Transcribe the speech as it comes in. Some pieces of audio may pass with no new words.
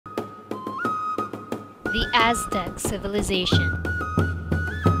The Aztec civilization.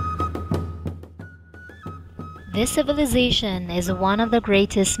 This civilization is one of the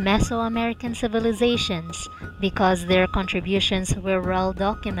greatest Mesoamerican civilizations because their contributions were well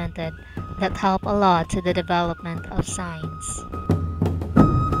documented that help a lot to the development of science.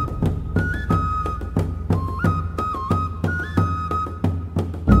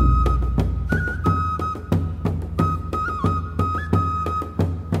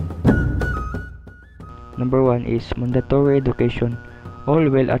 Number 1 is mandatory education. All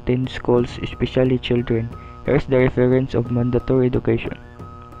well-attended schools, especially children. Here's the reference of mandatory education.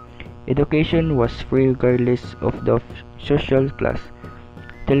 Education was free regardless of the social class.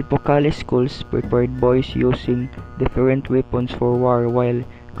 Telpocali schools prepared boys using different weapons for war, while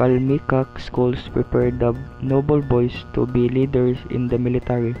Calmicac schools prepared the noble boys to be leaders in the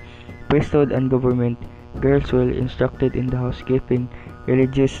military, priesthood, and government. Girls were instructed in the housekeeping,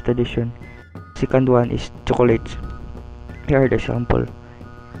 religious tradition. Second one is chocolates. Here are the sample.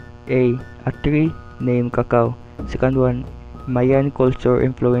 A tree named cacao. Second one, Mayan culture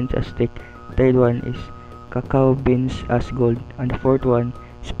influenced Aztec. Third one is cacao beans as gold. And the fourth one,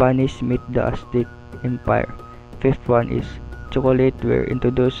 Spanish meet the Aztec Empire. Fifth one is chocolate were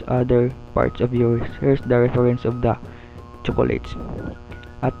introduced other parts of Europe. Here's the reference of the chocolates.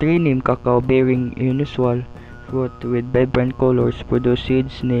 A tree named cacao bearing unusual fruit with vibrant colors produced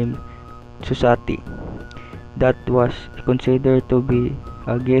seeds named Susati. That was considered to be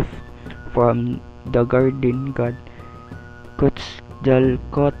a gift from the garden god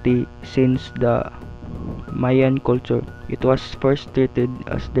Quetzalcoatl. Since the Mayan culture, it was first treated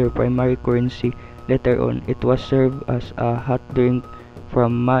as their primary currency. Later on, it was served as a hot drink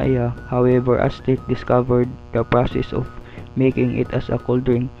from Maya. However, Aztec discovered the process of making it as a cold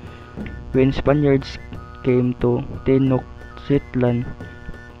drink. When Spaniards came to Tenochtitlan,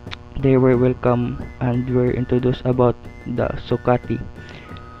 they were welcome and were introduced about the Socati.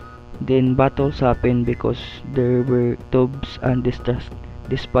 Then battles happened because there were tubes and distrust.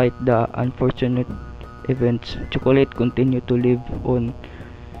 Despite the unfortunate events, chocolate continued to live on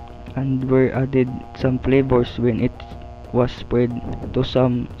and were added some flavors when it was spread to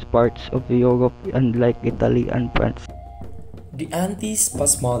some parts of Europe, unlike Italy and France. The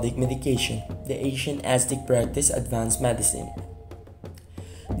antispasmodic medication, the ancient Aztec practice advanced medicine.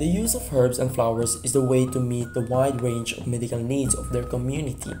 The use of herbs and flowers is the way to meet the wide range of medical needs of their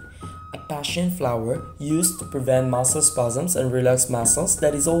community. A passion flower used to prevent muscle spasms and relax muscles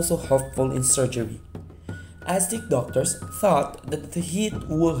that is also helpful in surgery. Aztec doctors thought that the heat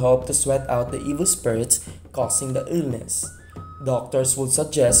would help to sweat out the evil spirits causing the illness. Doctors would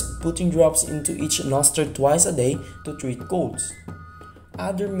suggest putting drops into each nostril twice a day to treat colds.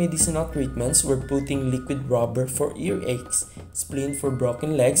 Other medicinal treatments were putting liquid rubber for earaches, splint for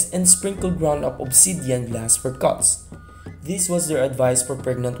broken legs, and sprinkled ground up obsidian glass for cuts. This was their advice for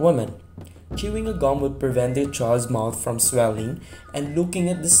pregnant women. Chewing a gum would prevent their child's mouth from swelling, and looking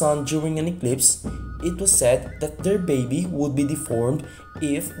at the sun during an eclipse, it was said that their baby would be deformed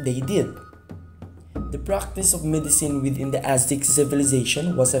if they did. The practice of medicine within the Aztec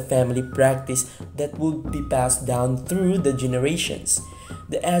civilization was a family practice that would be passed down through the generations.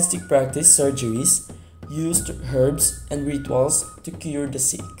 The Aztec practiced surgeries, used herbs and rituals to cure the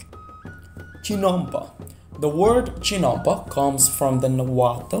sick. Chinampa. The word chinampa comes from the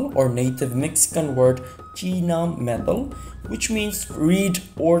Nahuatl or native Mexican word chinam metal, which means reed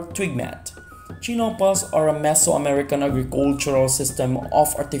or twig mat. Chinampas are a Mesoamerican agricultural system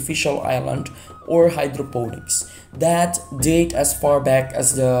of artificial island or hydroponics that date as far back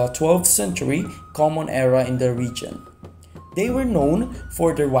as the 12th century Common Era in the region. They were known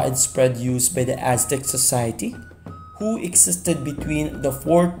for their widespread use by the Aztec society, who existed between the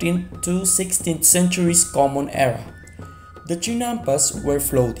 14th to 16th centuries Common Era. The chinampas were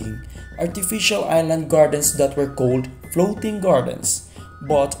floating, artificial island gardens that were called floating gardens,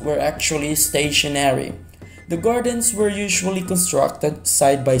 but were actually stationary. The gardens were usually constructed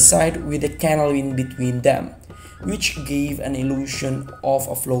side by side with a canal in between them, which gave an illusion of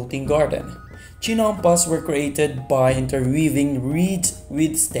a floating garden. Chinampas were created by interweaving reeds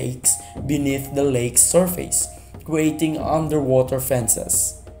with stakes beneath the lake's surface, creating underwater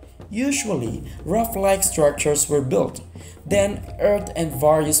fences. Usually, raft-like structures were built. Then, earth and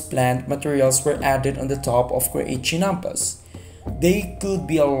various plant materials were added on the top of create chinampas. They could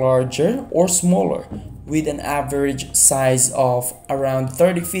be larger or smaller, with an average size of around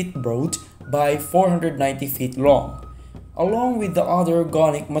 30 feet broad by 490 feet long. Along with the other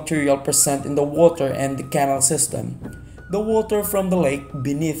organic material present in the water and the canal system, the water from the lake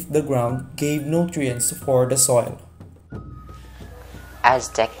beneath the ground gave nutrients for the soil.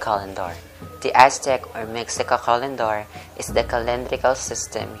 Aztec calendar. The Aztec or Mexica calendar is the calendrical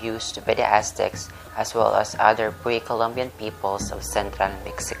system used by the Aztecs as well as other pre-Columbian peoples of central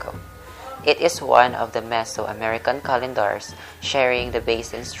Mexico. It is one of the Mesoamerican calendars, sharing the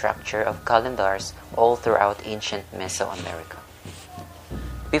base and structure of calendars all throughout ancient Mesoamerica.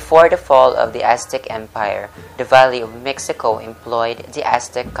 Before the fall of the Aztec Empire, the Valley of Mexico employed the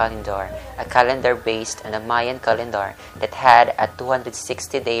Aztec calendar, a calendar based on the Mayan calendar that had a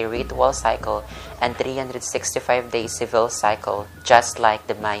 260-day ritual cycle and 365-day civil cycle, just like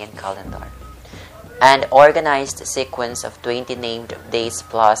the Mayan calendar. An organized sequence of 20 named days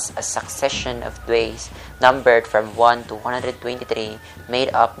plus a succession of days numbered from 1 to 123 made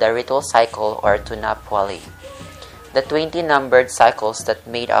up the ritual cycle or Tunapwali. The 20 numbered cycles that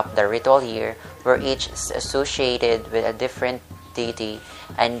made up the ritual year were each associated with a different deity,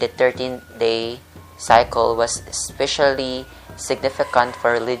 and the 13-day cycle was especially significant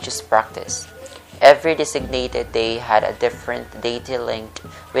for religious practice. Every designated day had a different deity linked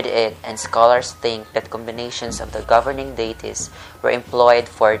with it, and scholars think that combinations of the governing deities were employed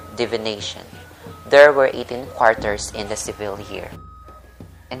for divination. There were 18 quarters in the civil year.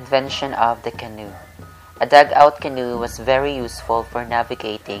 Invention of the canoe. A dugout canoe was very useful for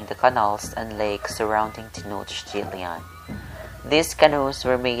navigating the canals and lakes surrounding Tenochtitlan. These canoes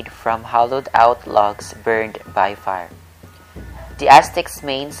were made from hollowed-out logs burned by fire. The Aztecs'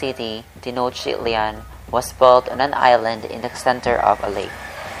 main city, Tenochtitlan, was built on an island in the center of a lake.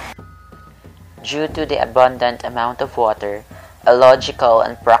 Due to the abundant amount of water, a logical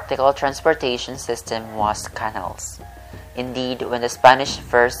and practical transportation system was canals. Indeed, when the Spanish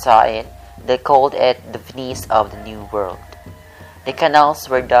first saw it, they called it the Venice of the New World. The canals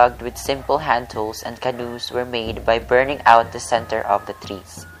were dug with simple hand tools, and canoes were made by burning out the center of the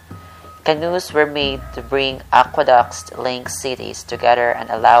trees. Canoes were made to bring aqueducts link cities together and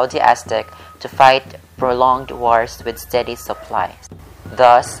allow the Aztec to fight prolonged wars with steady supplies.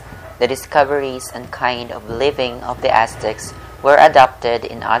 Thus, the discoveries and kind of living of the Aztecs were adopted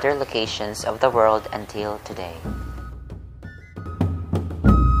in other locations of the world until today.